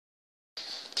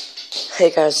Hey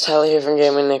guys, Tyler here from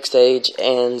GamingNextAGE,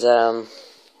 and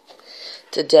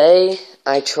today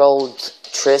I trolled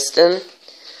Tristan,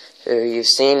 who you've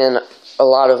seen in a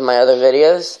lot of my other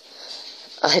videos.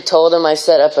 I told him I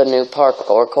set up a new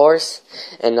parkour course,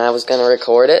 and I was going to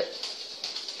record it.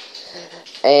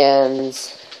 And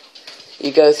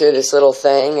you go through this little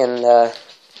thing, and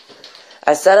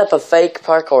I set up a fake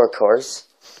parkour course,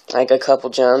 like a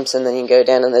couple jumps, and then you go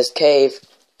down in this cave.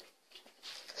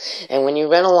 And when you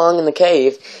run along in the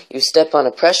cave, you step on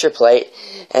a pressure plate,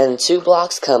 and 2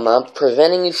 blocks come up,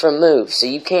 preventing you from move, so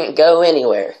you can't go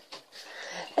anywhere.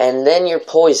 And then you're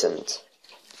poisoned.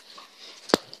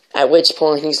 At which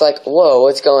point he's like, whoa,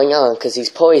 what's going on? Because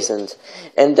he's poisoned.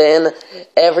 And then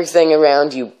everything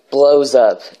around you blows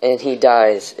up, and he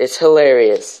dies. It's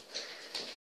hilarious.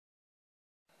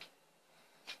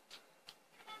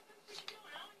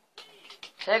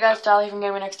 Hey guys, Tyler from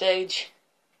GamingNextAGE.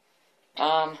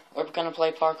 We're gonna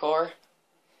play parkour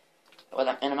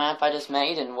in a map I just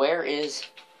made, and where is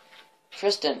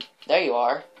Tristan? There you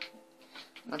are.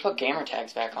 I'm gonna put gamer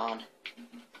tags back on.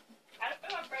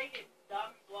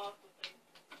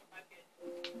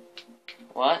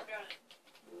 What?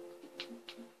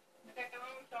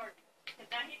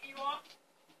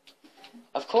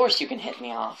 Of course you can hit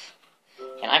me off.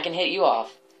 And I can hit you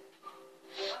off.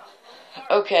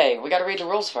 Okay, we gotta read the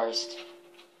rules first.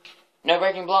 No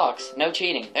breaking blocks, no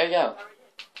cheating. There you go.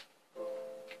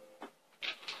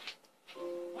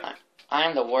 I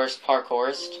am the worst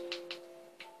parkourist.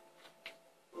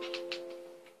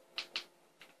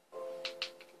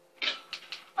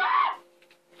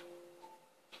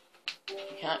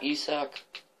 You suck.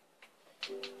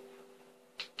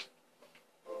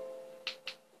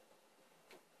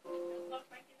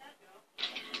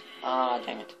 Ah,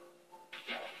 dang it.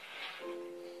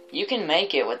 You can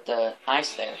make it with the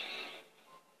ice there.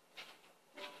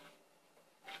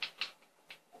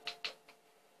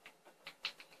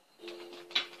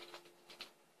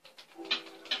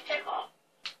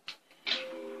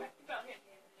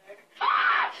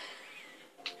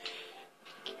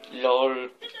 LOL.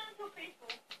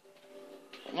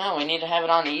 No, we need to have it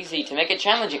on easy to make it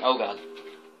challenging. Oh god.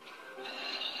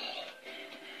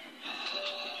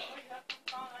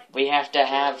 We have to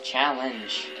have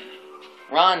challenge.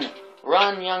 Run!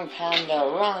 Run, young panda,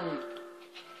 run!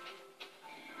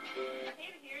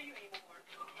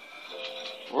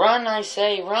 Run, I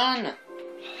say, run!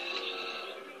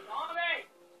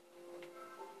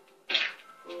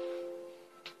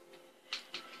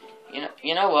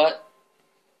 You know what?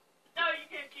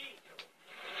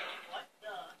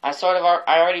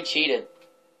 I already cheated.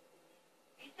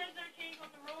 He says they're cheating on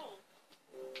the rules.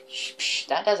 Shh,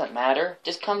 that doesn't matter.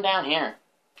 Just come down here.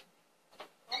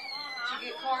 Did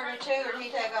you get Carter too, or did he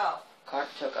take off? Carter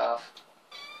took off.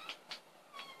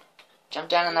 Jump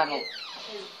down in that hole.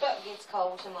 His butt gets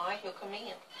cold tonight. He'll come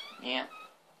in. Yeah.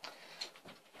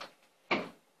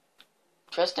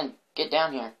 Tristan, get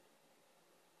down here.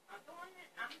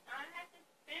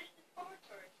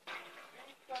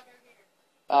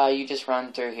 You just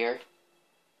run through here.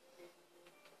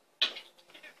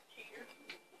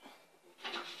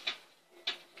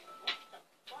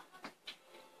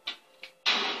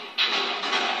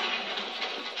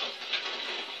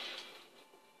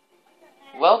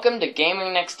 Welcome to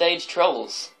GamingNextAGE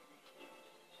Trolls.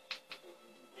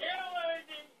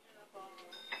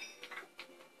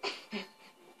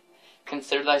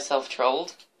 Consider thyself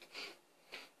trolled?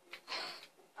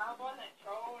 I wasn't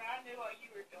trolled. I knew what you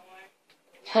were doing.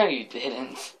 No, you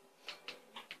didn't.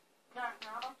 No.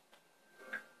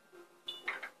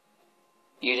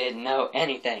 You didn't know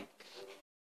anything.